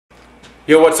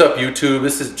Yo, what's up YouTube?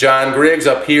 This is John Griggs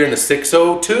up here in the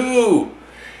 602.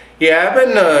 Yeah, I've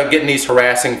been getting these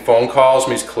harassing phone calls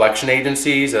from these collection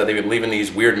agencies. They've been leaving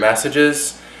these weird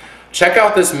messages. Check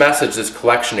out this message this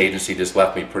collection agency just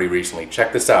left me pretty recently.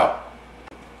 Check this out.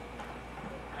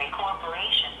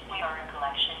 Corporation, we are a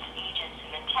collections agency.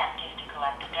 Intent is to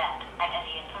collect a debt, and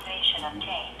any information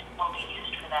obtained will be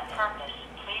used for that purpose.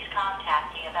 Please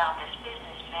contact me about this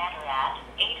business matter at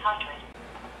 800.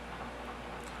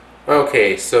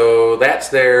 Okay, so that's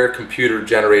their computer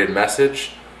generated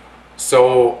message.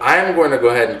 So I'm going to go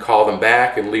ahead and call them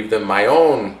back and leave them my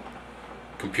own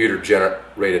computer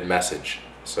generated message.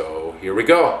 So here we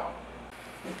go.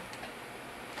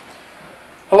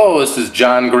 Hello, this is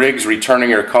John Griggs returning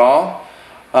your call.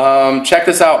 Check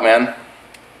this out, man.